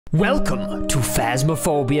Welcome to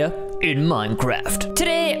Phasmophobia in Minecraft.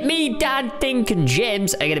 Today, me, Dan, Think, and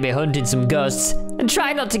James are gonna be hunting some ghosts and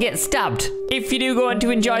try not to get stabbed. If you do go on to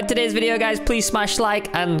enjoy today's video, guys, please smash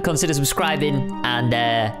like and consider subscribing. And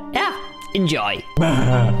yeah, enjoy.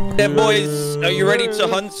 Yeah, boys, are you ready to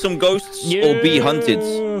hunt some ghosts or be hunted?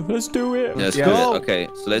 Let's do it. Let's do it. Okay,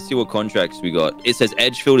 so let's see what contracts we got. It says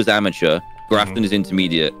Edgefield is amateur, Grafton is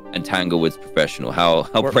intermediate, and Tanglewood's professional. How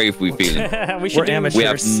brave we feeling? We're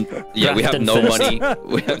amateurs. We have no money.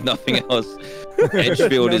 We have nothing else.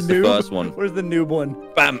 Edgefield is the first one. Where's the noob one?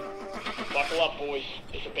 Bam. Buckle up, boys.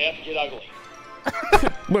 It's about to get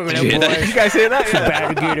ugly. Did You guys hear that? It's about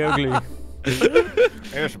to get ugly.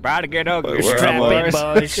 It's about to get ugly. Strap in,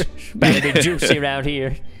 boys. About to be juicy around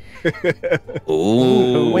here.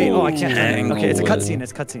 Oh, wait, I can't. Okay, it's a cutscene.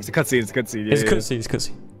 It's a cutscene. It's a cutscene. It's a cutscene. Yeah, It's cutscene. It's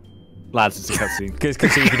cutscene. Lads, it's a cutscene. It's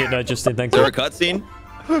cutscene if you didn't know, Justin. Thank is you. there a cutscene?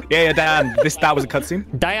 Yeah, Dan. That was a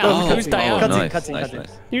cutscene. Diane. Oh, Who's Diane? nice, Cutscene. nice.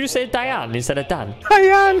 You just said Diane instead of Dan.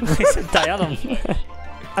 Diane. You said Diane.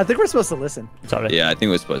 I think we're supposed to listen. Sorry. Yeah, I think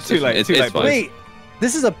we're supposed to. Too late. It's Too late. fine. Wait,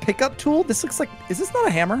 this is a pickup tool. This looks like. Is this not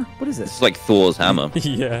a hammer? What is This this? is like Thor's hammer.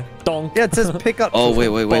 Yeah. Donk. Yeah, it says pickup. Oh,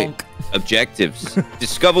 tool. wait. Bonk. Objectives.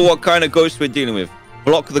 Discover what kind of ghost we're dealing with.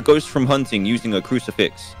 Block the ghost from hunting using a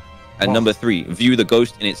crucifix. And number 3, view the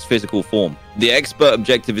ghost in its physical form. The expert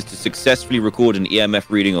objective is to successfully record an EMF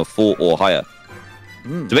reading of 4 or higher.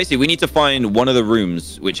 So basically, we need to find one of the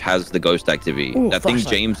rooms which has the ghost activity. Ooh, that thing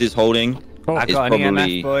flashlight. James is holding I've is got an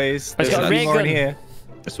probably... EMF, boys. It's got a ray more in gun. here.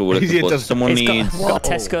 That's what we're looking It for. does- Someone It's needs... got a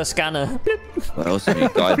Tesco scanner. What else do we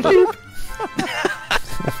need? Guidebook.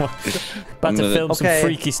 About to film some Okay.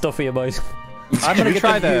 freaky stuff here, boys. I'm gonna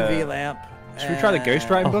try get the the- UV lamp. Should we try the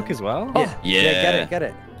ghostwriting book as well? Yeah. Yeah. Get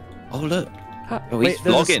it. Oh, look. Oh, he's Wait,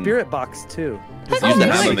 there's a vlogging. spirit box too. Use the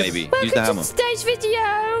hammer, maybe. Use the hammer. Today's video.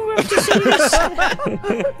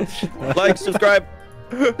 Like, subscribe.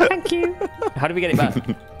 Thank you. How do we get it back?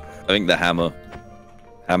 I think the hammer.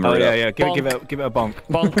 Hammer Oh it yeah, up. yeah. Give it a bonk.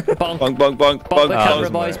 Bonk, bonk. Bonk, bonk, bonk, Bonk the bonk. camera,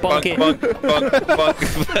 boys. Bonk it. Bonk, bonk,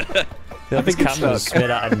 bonk. I think it's camera's stuck. made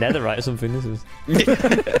out of netherite or something. This is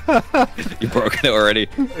You've broken it already.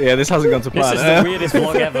 Yeah, this hasn't gone to this plan. is the weirdest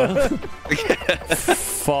vlog ever.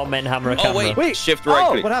 4 men hammer a camera. Oh, wait. Wait, Shift right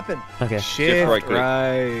Oh, click. what happened? Okay. Shit, right click.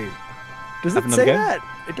 right. Does Have it another say go? that?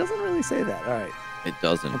 It doesn't really say that. All right. It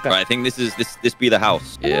doesn't. Okay. Right, I think this be the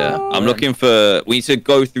house. Yeah. I'm looking for... We need to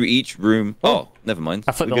go through each room. Oh, never mind.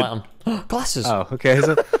 I flipped the We're light on. Glasses. Oh, okay.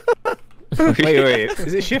 Wait.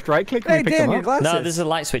 Is it shift right click? Can Hey, we pick Dan, them your up? glasses. No, there's a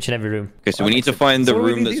light switch in every room. Okay, so we need to find the So what do we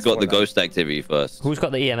room need that's these got for the now? ghost activity first. Who's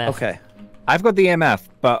got the EMF? Okay. I've got the EMF,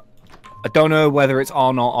 but I don't know whether it's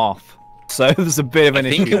on or off. So there's a bit of an I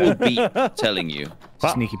think issue. it will beat telling you.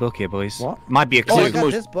 What? Sneaky book here, boys. What? Might be a Oh, clue. I It's the got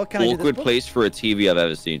most this book. Can I do this awkward book? place for a TV I've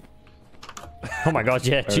ever seen. Oh my god,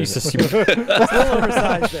 yeah. Jesus. It's a little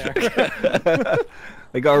oversized there.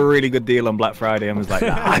 They got a really good deal on Black Friday and was like,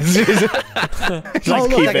 nah. Just Oh, look,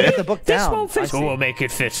 keep I can it. get the book This down. won't I fit. see. Oh, we'll make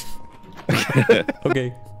it fit.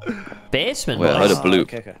 Okay. Basement. Wait, I boys. heard a blue.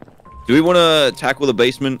 Okay. Do we want to tackle the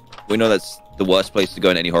basement? We know that's the worst place to go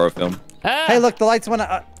in any horror film. Ah, Hey, look, the lights went. the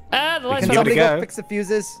lights Can went give it a somebody go. go fix the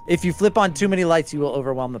fuses? If you flip on too many lights, you will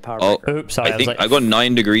overwhelm the power Oh, breaker. Oops, sorry. I think I got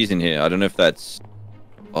 9 degrees in here. I don't know if that's...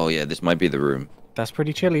 Oh, yeah, this might be the room. That's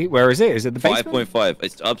pretty chilly. Where is it? Is it the basement? 5.5.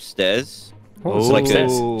 It's upstairs. What's Ooh. Like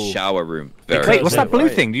upstairs? a shower room. Very Wait, what's that blue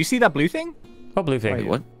Right. thing? Do you see that blue thing? What blue thing? Wait,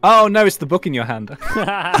 what? Oh, no, it's the book in your hand.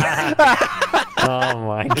 Oh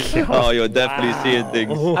my god. Oh, you're definitely seeing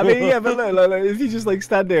things. I mean, yeah, but look, if you just like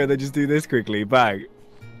stand there and then just do this quickly, bang.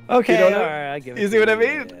 Okay, You don't know? all right, I give it You to see what I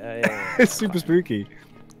mean? Yeah. It's super spooky.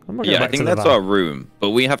 I'm not going Yeah, I back think to the that's van. our room. But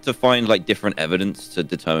we have to find like different evidence to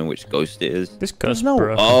determine which ghost it is. This ghost, no-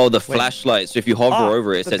 bro. Oh, the flashlight. So if you hover Ah,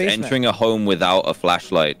 over it, it the says basement. entering a home without a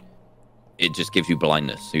flashlight. It just gives you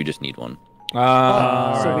blindness. So you just need one. So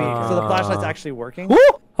the flashlight's actually working.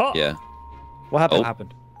 Oh, Yeah. What happened? Oh.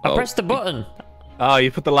 happened? I Oh. pressed the button. Oh,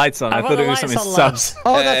 you put the lights on. I I've got thought the it was lights something on, lads. sus.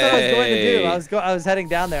 Oh, that's what I was going to do. Hey. I was heading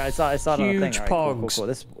down there. I saw it on the thing. Huge All right, cool. pogs.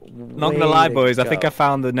 This Not gonna lie, boys. I think I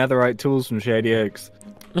found the netherite tools from Shady Oaks.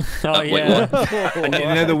 Oh, wait, yeah. what? And you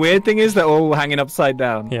know the weird thing is they're all hanging upside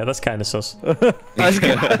down. Yeah, that's kind of sus. That's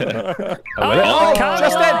good. Oh, car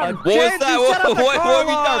Justin! alarm. What was James, that? you set up the What car have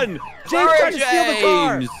you alarm. done? James tried to steal the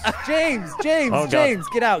car. James! James, Oh, God. James,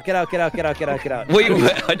 get out. Get out. Wait,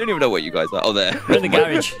 I don't even know what you guys are. Oh, there. We're in the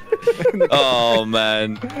garage. Oh,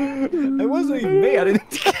 man. It wasn't even me. I didn't.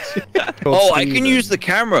 Oh, I can use the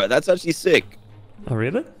camera. That's actually sick. Oh,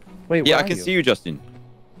 really? Wait, Yeah, where I can are see you, Justin.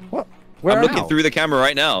 What? Where I'm looking through the camera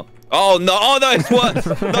right now. Oh, no. Oh, no, it's worse.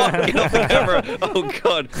 No, get off the camera. Oh,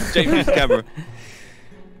 God. James' camera.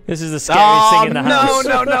 This is the scariest thing in the no, house.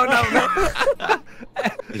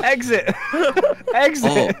 no. Exit.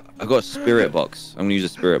 Exit. Oh, I got a spirit box. I'm gonna use a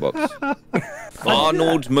spirit box.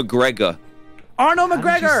 Arnold McGregor. Arnold did you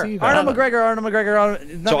McGregor. see that? Arnold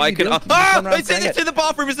McGregor. So I can. It's in the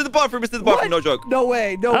bathroom. It's in the bathroom. It's in the bathroom. No joke. No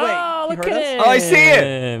way. No way. Oh, You look heard at us? him. Oh, I see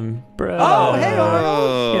it. Bro. Oh, hey,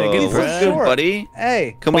 Arnold. Yeah, good He's bro. so short. buddy.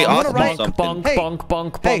 Hey. Can we bonk, ask bonk, him something? Bonk, Hey. bonk,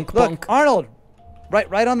 bonk, Hey, bonk, look, bonk. Arnold.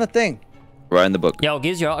 Right on the thing. Right in the book. Yo,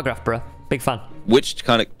 gives your autograph, bro. Big fan. Which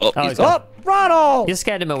kind of? Oh, Oh, he's he's gone. gone. Oh, Ronald. You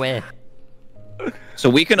scared him away. So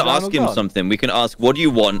we can Ronald ask him gone. something. We can ask, what do you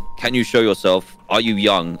want? Can you show yourself? Are you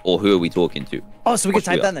young? Or who are we talking to? Oh, so we can What should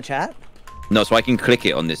type we that in the chat? No, so I can click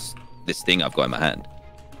it on this thing I've got in my hand.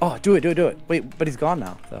 Oh, do it. Wait, but he's gone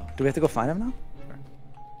now, though. Do we have to go find him now?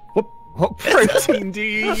 What protein do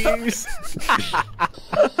you use?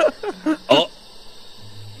 Oh,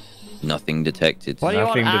 nothing detected. What do you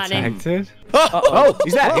Nothing want, Arnie? detected. Uh-oh. Oh,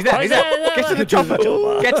 he's there. He's there. Oh, He's he's there. there, Get to the there.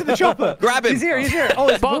 chopper. Get to the chopper. Grab him. He's here. Oh,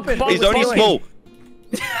 he's Bonk, moving. bonk. He's only Bonk. small.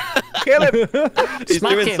 Kill him. He's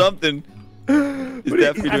Smack doing him. something. He's definitely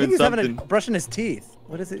I think doing he's something. brushing his teeth.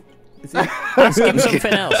 What is it? Is he... Ask him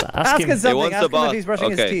something else. Ask Ask him. him something. wants Ask a him bath. if he's brushing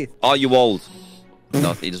his Okay. teeth. Are you old?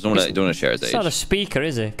 No, he doesn't want to share his It's not a age. speaker,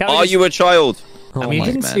 is it? Can't we Are just- you a child? Oh I mean, he my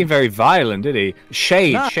didn't man. seem very violent, did he?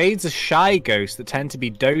 Shade. Nah. Shade's a shy ghost that tend to be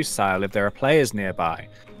docile if there are players nearby.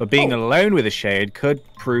 But being alone with a shade could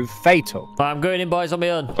prove fatal. I'm going in, boys, on my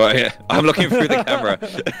own. Oh yeah, I'm looking through the camera.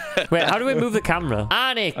 Wait, how do we move the camera?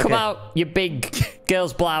 Arnie, come Okay. out, you big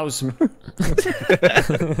girl's blouse. Well,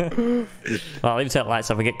 I'll leave the lights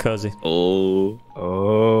off and get cozy. Oh,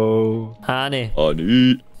 Oh. Arnie.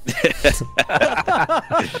 honey.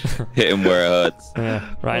 Hit him where it hurts.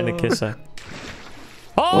 Yeah, right in the kisser.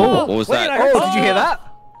 Oh, Oh! what was wait, that? I heard- Oh, did you hear that?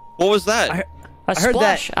 What was that? A heard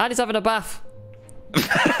that. splash. Arnie's having a bath.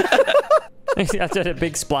 I did a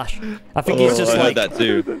big splash. I think he's just I like... heard that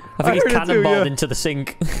too. I think he's heard it too, cannonballed yeah. into the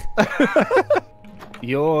sink.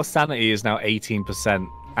 Your sanity is now 18%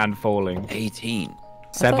 and falling. 18.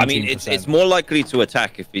 17%. I mean, it's more likely to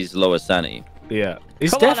attack if he's lower sanity. Yeah.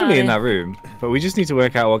 He's Come on, definitely in Arnie. that room, but we just need to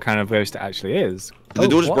work out what kind of ghost it actually is. Did the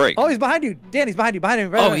door just What? break? Oh, he's behind you. Dan, he's behind you. Behind him.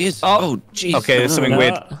 Right Oh, there. he is. Oh, jeez. Okay, there's something No.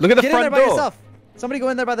 weird. Look at the Get in there front by door. yourself. Somebody go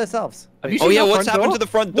in there by themselves. Have you Oh seen yeah, that what's front happened door? to the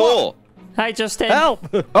front door? Hi, Justin. Help!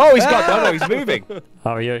 Oh, he's got. No, he's moving.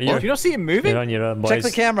 Oh, you're Do you not see him moving? on your own, boys. Check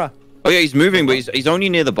the camera. Oh yeah, he's moving, but he's only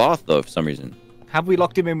near the bath though for some reason. Have we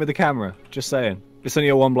locked him in with the camera? Just saying. It's only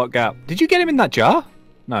a 1 block gap. Did you get him in that jar?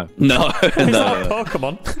 No. No, It's not no.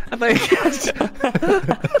 Pokemon.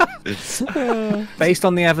 Based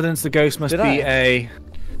on the evidence, the ghost must Did be I? a.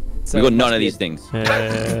 So We got it none must of be these things.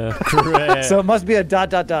 Great. So it must be a ...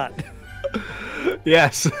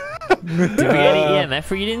 Yes. Did we get any EMF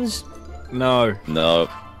readings? No. No.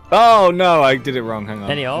 Oh no, I did it wrong. Hang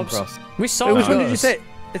on. Any I'm orbs? cross. We saw Which one did you ghosts. say?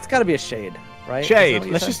 It's got to be a shade, right? Is that Shade. what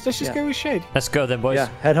you Let's said? just Yeah. go with shade. Let's go then, boys. Yeah,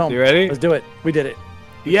 head home. You ready? Let's do it. We did it.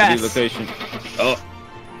 New Yes. location. Oh,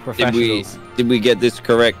 Professionals. did we get this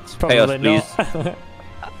correct? Pay us, Probably please. not.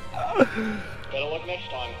 Better luck next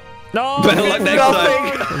time. No! Better luck next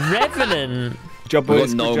time. Revenant. Job, We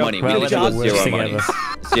boys. got no Good job. money. Well, We we're the literally got worst zero thing money. ever.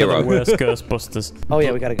 The Zero. worst Ghostbusters. Oh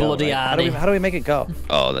yeah, we gotta go. Bloody right? Arnie. How do we make it go?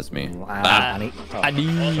 Oh, that's me. Ah, Arnie. I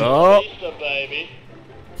need... Oh. Easter, baby.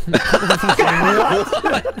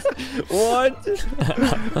 What?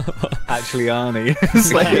 Actually, Arnie.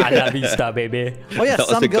 It's like- I love you, star baby. Oh yeah, That was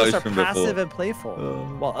some a ghosts ghost are from before. passive and playful,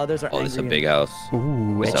 while others are Oh, angry. this is a and- big house.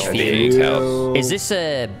 Ooh, It's it's a big. big house. Is this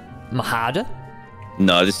a Mahada?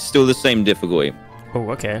 No, this is still the same difficulty. Oh,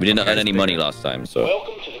 okay. We didn't earn any money last time, so.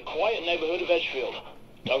 Welcome to the quiet neighborhood of Edgefield.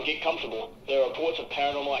 Don't get comfortable. There are reports of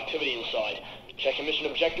paranormal activity inside. Check your mission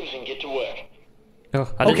objectives and get to work. Oh,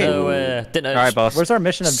 I didn't Okay. know. Didn't know. All right, boss. Where's our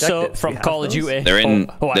mission objective? So Do from we have Call of those? Duty. They're in.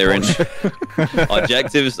 I they're in. watched.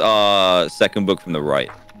 Objectives are second book from the right.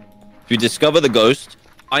 If you discover the ghost,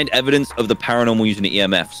 find evidence of the paranormal using the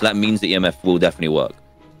EMF. So that means the EMF will definitely work,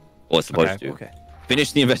 or it's supposed Okay. to. Okay.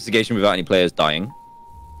 Finish the investigation without any players dying.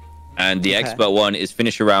 And the Okay. expert one is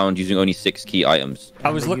finish a round using only 6 key items.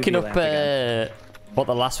 I was The looking UV up lamp again. what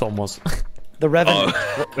the last one was. The Revenant.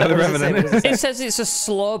 Oh. What does it say? Revenant. What does it say? It says it's a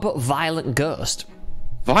slow but violent ghost.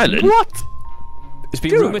 Violent? What? It's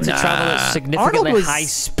been Dude, rumored to travel at nah. significantly Arnold was- high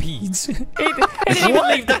speeds. it didn't even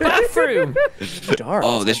leave the bathroom. Dark.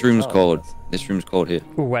 Oh, this room's cold. This room's cold here.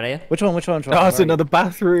 Ooh, where are you? Which one? Which one? Which one? Oh, it's Where are you? another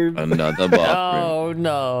bathroom. Another bathroom. Oh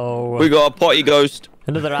no. We got a potty ghost.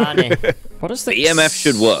 Another Annie. What is the The EMF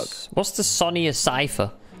should work. What's the Sonia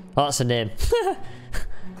cipher? Oh, that's a name.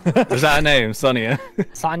 Is that a name? Sonia.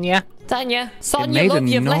 Sonia. Tanya, Sonia, made a love,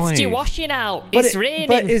 you've left your noise. washing out. But It's it- raining.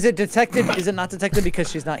 But is it detected? Is it not detected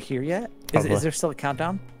because she's not here yet? Probably. Is there still a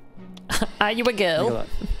countdown? Are you a girl?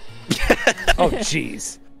 Oh,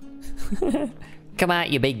 jeez. Come out,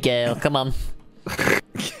 you big girl. Come on.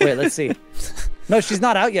 Wait, let's see. No, she's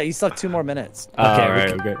not out yet. You still have 2 more minutes.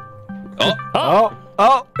 Okay.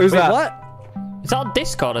 Oh, Who's Wait, that? what? Is that on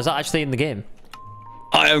Discord or is that actually in the game?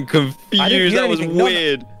 I am confused. hear That was anything. No, no.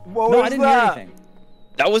 weird. No, I didn't hear anything.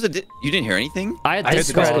 That was a. You didn't hear anything? I had I heard the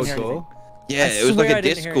Discord. Discord. Discord call. Yeah, I it was like swear a I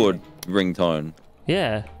didn't hear Discord ringtone.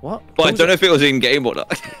 Yeah. What? But I don't know if it was in game or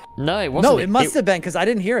not. No, it wasn't. No, it must have been because I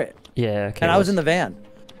didn't hear it. Yeah, okay. And I was in the van.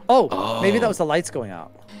 Oh, maybe that was the lights going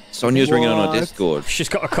out. Sonia's ringing on our What? Discord. She's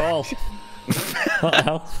got a call. What the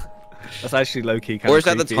hell? That's actually low key. Or is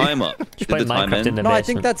that the timer? Did playing the time Minecraft in end? the No, I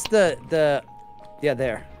think basement. that's the yeah,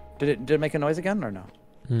 there. Did it make a noise again or no?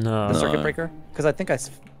 No. The circuit breaker? Because I think I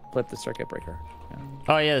flipped the circuit breaker. Yeah.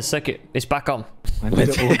 Oh yeah, the circuit. It's back on. When did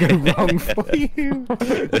it all go wrong for you?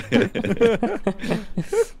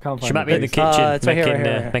 Can't She find might be in the base. kitchen it's right here, making, right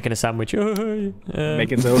here, right here. making a sandwich.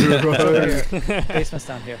 Making so. Basement's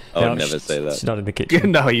down here. I would No, never say She's that. not in the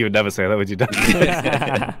kitchen. No, you would never say that, would you,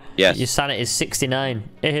 Dan? Yes. Your sanity is 69.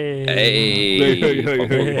 Hey.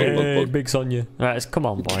 Hey. Big Sonia. Alright, come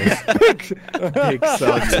on, boys. Big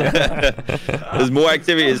son. There's more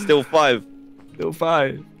activity. It's still 5. Still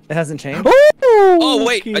 5. It hasn't changed. Oh,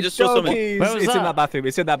 wait, I just saw something. Where Where was it's in that? that bathroom.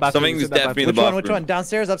 It's in that bathroom. Something's It's in that definitely in the bathroom. Which one?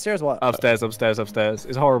 Downstairs, upstairs, what? Upstairs.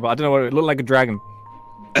 It's horrible. I don't know what it looked like. A dragon.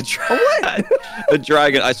 A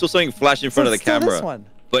dragon. I saw something flash in front of the It's still camera. This one.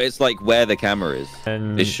 But it's like where the camera is.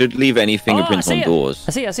 And- It should leave any fingerprints I see on it. doors.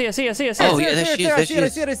 I see it. Oh, I yeah, there see it, she is. I There see she it, I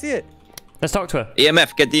is. see it, I see it. Let's talk to her.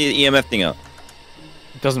 EMF. Get the EMF thing out.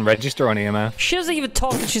 It doesn't register on EMF. She doesn't even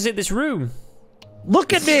talk. She's in this room.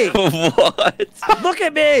 Look at me! What? Look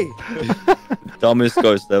at me! Dumbest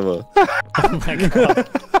ghost ever. Oh my god.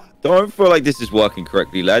 Don't feel like this is working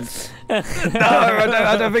correctly, lads. No,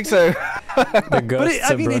 I don't think so. The ghosts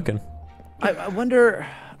I are mean, broken. I wonder.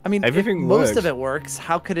 I mean, Everything if most works. of it works.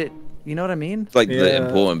 How could it? You know what I mean? It's like the Yeah.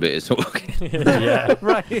 important bit is working. Yeah.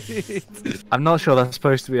 Right. I'm not sure that's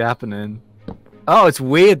supposed to be happening. Oh, it's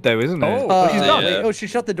weird though, isn't it? Oh. She's Yeah. gone. Wait, oh, she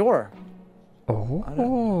shut the door.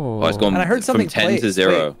 Oh, it's gone And I heard something from 10 to play-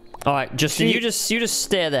 0. All right, Justin, She- you just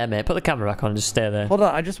stay there, mate. Put the camera back on. Just stay there. Hold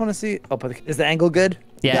on, I just want to see. Oh, but is the angle good?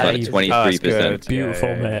 Yeah, Like you- 23%. beautiful,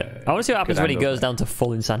 Yeah, yeah, mate. yeah. I want to see what happens Good when he angle, goes down to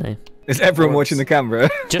full insanity. Is everyone watching the camera?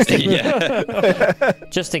 Justin, Yeah.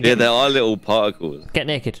 Justin, Yeah, get, there are little particles. get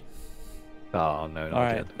naked. Oh no, not All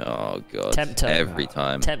right. yet. Oh, God. Tempt her. Every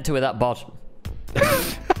time. Tempt her with that bod.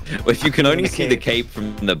 Well, if you can only see the cape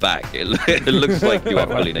from the back, it looks like you are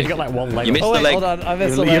fully He's naked. got like one leg. You on. missed Oh the wait, leg. hold on. I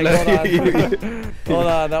missed the You- leg. you- Hold on. Hold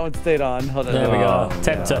on. That one stayed on. Hold on. There we go. Oh,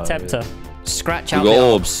 Tempt her, no. tempt her. Scratch We out got the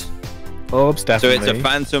orbs. Orbs, So definitely. it's a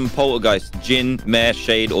phantom, poltergeist, Jinn, Mare,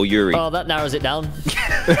 Shade, or Yuri. Oh, that narrows it down. If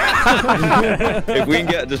we can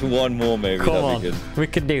get just one more, maybe Come that'd on, be good. we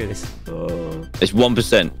can do this. It's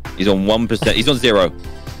 1%. He's on 1%. He's on 0.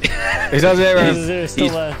 Is that zero? He's still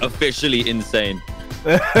He's there. officially insane.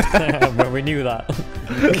 But we knew that.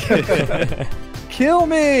 Kill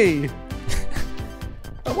me!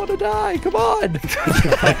 I want to die. Come on.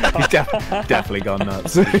 He's definitely gone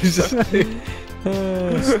nuts. He's just like-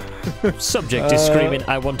 Subject is screaming,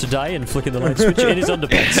 "I want to die," and flicking the light switch in his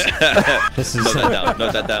underpants. This is. Note that down.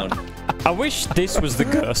 Note that down. I wish this was the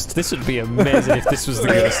ghost. This would be amazing if this was the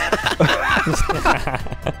ghost.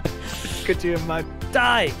 Could you imagine?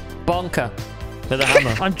 Die. Bonker with a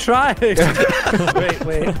hammer. I'm trying. wait.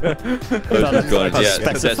 Oh, God, yeah,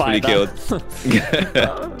 Specify successfully that. killed.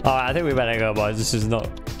 Alright, I think we better go, boys. This is not.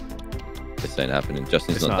 This ain't happening.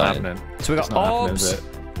 Justin's It's not not dying. happening. So we got It's not happening, orbs. is it?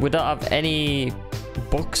 We don't have any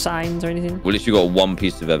book signs or anything. Well, at least you got one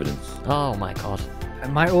piece of evidence. Oh my god. It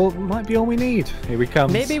might be all we need. Here we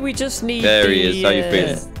come. Maybe we just need. There he the, is. How you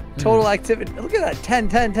feeling? Total activity. Look at that. 10,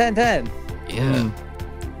 10, 10, 10. Yeah.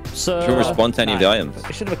 So. She'll respond to any of the items.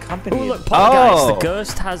 It should have accompanied. Oh look, Poltergeist. Oh. The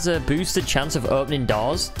ghost has a boosted chance of opening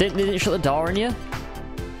doors. Didn't it shut the door on you?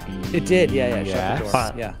 It did. Yeah. Shut the Yes. door.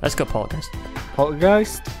 Alright, Yeah. let's go, Poltergeist.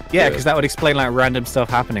 Poltergeist? Yeah, because that would explain like random stuff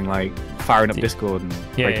happening, like firing up Discord and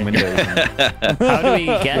Yeah, breaking yeah. windows. And... How do we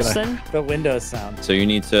guess then? The Windows sound. So you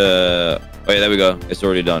need to. Oh, yeah, there we go. It's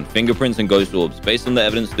already done. Fingerprints and ghost orbs. Based on the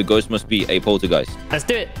evidence, the ghost must be a poltergeist. Let's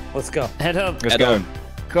do it. Let's go. Head home. Let's Head go. home.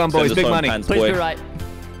 Come on, Send boys. us Big home, money. pants Please boy. be right.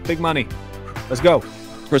 Big money. Let's go.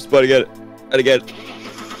 Press button again. And again.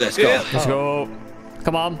 Let's go. Yeah. Let's go.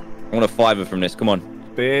 Come on. I want a $5 from this. Come on.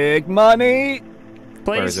 Big money. Please.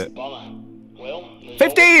 Where is it? Bummer. Well, there's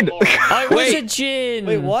 15! always tomorrow. I was Wait. a gin.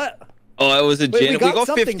 Wait, what? Oh, it was a Wait, gin. we We got got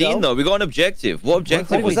something, 15 though. We got an objective. What objective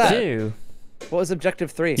What was was that? that? Do. What was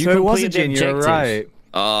objective 3? You So it was a completed the gin, you're objective. right.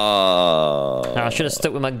 Oh. I should have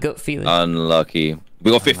stuck with my gut feeling. Unlucky.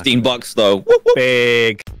 We got $15 though.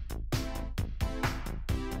 Big.